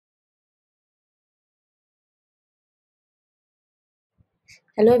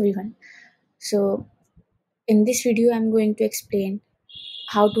Hello everyone. So in this video I'm going to explain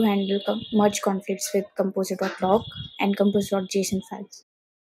how to handle merge conflicts with composer.lock and composer.json files.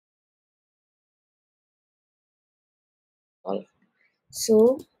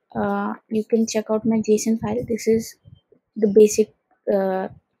 So you can check out my JSON file. This is the basic uh,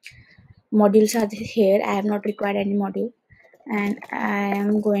 modules are here. I have not required any module and I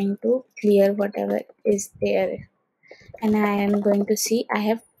am going to clear whatever is there, and I am going to see I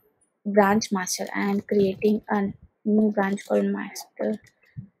have branch master. I am creating a new branch called master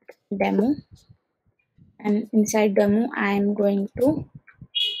demo, and inside demo I'm going to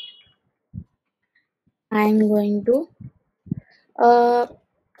uh,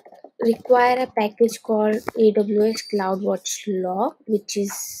 require a package called AWS CloudWatch Log, which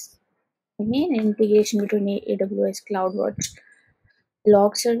is again an integration between AWS CloudWatch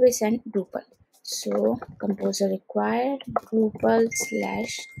Log service and Drupal. So composer required Drupal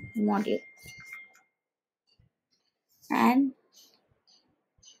slash module, and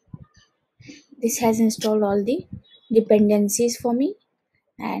this has installed all the dependencies for me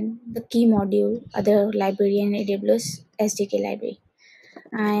and the key module, other library and AWS SDK library.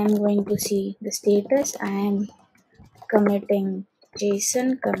 I am going to see the status. I am committing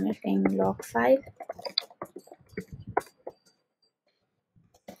JSON, committing log file,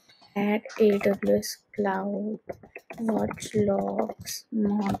 add AWS Cloud Watch Logs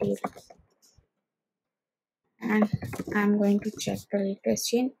module, and I'm going to check the latest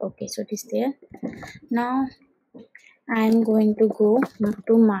change. Okay, so it is there. Now I'm going to go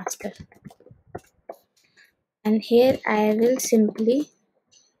to master, and here I will simply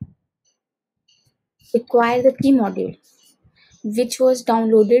require the key module which was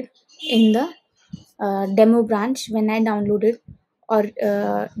downloaded in the demo branch when I downloaded or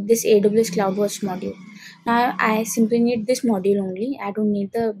this AWS CloudWatch module. Now I simply need this module only. I don't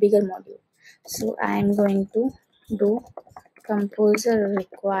need the bigger module. So I am going to do composer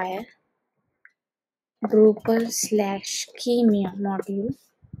require Drupal slash key module.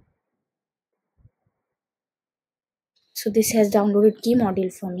 So this has downloaded key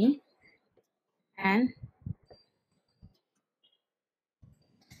module for me, and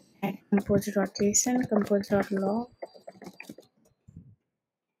add composer.json, composer.log,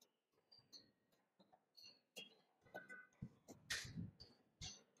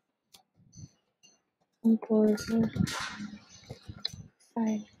 composer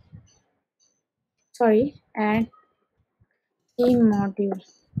file. Sorry, add key module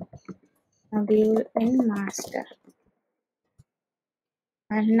in master.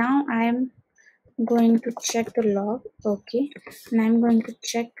 And now I am going to check the log. Okay, and I'm going to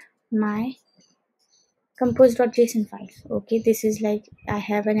check my compose.json file. Okay, this is like I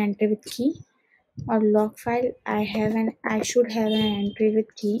have an entry with key, or log file. I should have an entry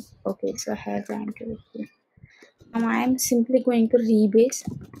with key. Okay, so I have an entry with key. Now I am simply going to rebase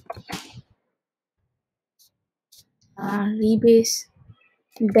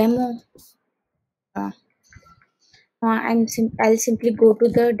demo. I'll simply go to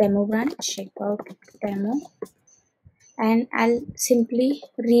the demo branch, check out demo, and I'll simply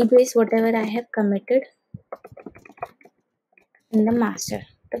rebase whatever I have committed in the master,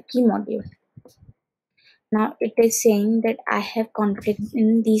 the key module. Now it is saying that I have conflict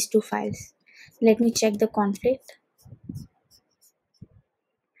in these two files. Let me check the conflict.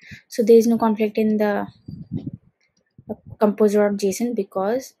 So there is no conflict in the composer.json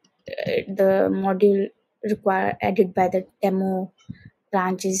because the module added by the demo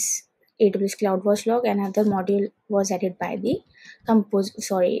branch is AWS CloudWatch log, and another module was added by the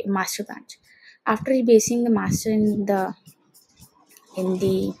master branch. After rebasing the master in the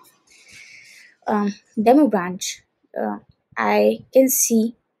demo branch, I can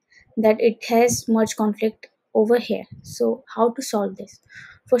see that it has merge conflict over here. So how to solve this?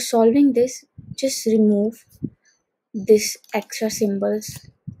 For solving this, just remove this extra symbols,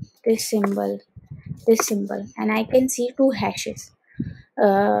 this symbol, this symbol, and I can see two hashes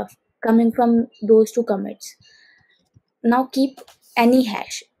coming from those two commits. Now keep any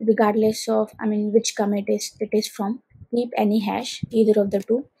hash regardless of which commit it is from. Keep any hash, either of the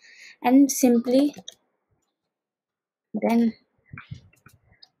two, and simply then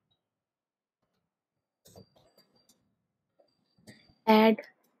add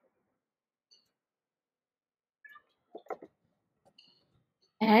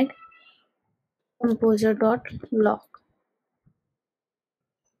composer.lock.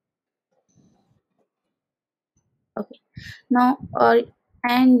 Okay, now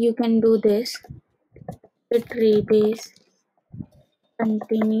and you can do this with rebase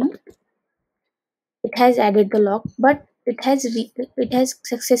continue. It has added the lock, but it has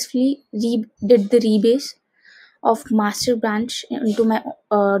successfully did the rebase of master branch into my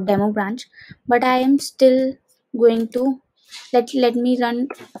demo branch, but I am still going to let me run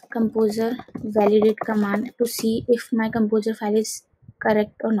composer validate command to see if my composer file is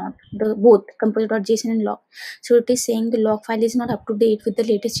correct or not, the both composer.json and log. So it is saying the log file is not up to date with the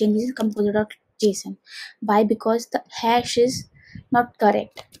latest changes in composer.json. Why? Because the hash is not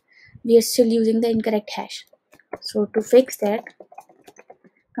correct, we are still using the incorrect hash. So to fix that,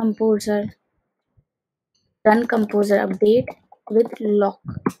 composer run composer update with lock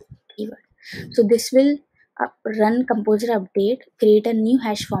keyword. So this will run composer update, create a new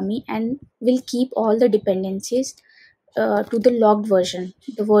hash for me, and will keep all the dependencies to the logged version,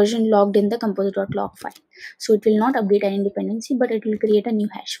 the version logged in the composer.log file. So it will not update any dependency, but it will create a new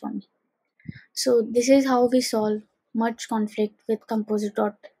hash for me. So this is how we solve merge conflict with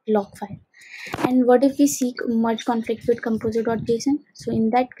composer.log file. And what if we seek merge conflict with composer.json? So in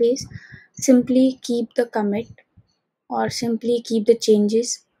that case, simply keep the commit or simply keep the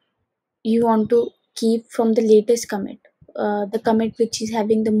changes you want to keep from the latest commit, the commit which is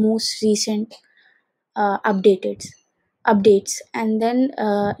having the most recent updates, and then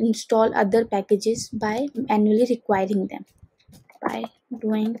install other packages by manually requiring them by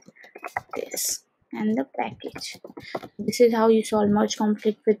doing this and the package. This is how you solve merge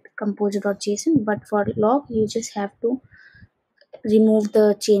conflict with composer.json, but for log you just have to remove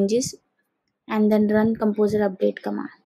the changes and then run composer update command.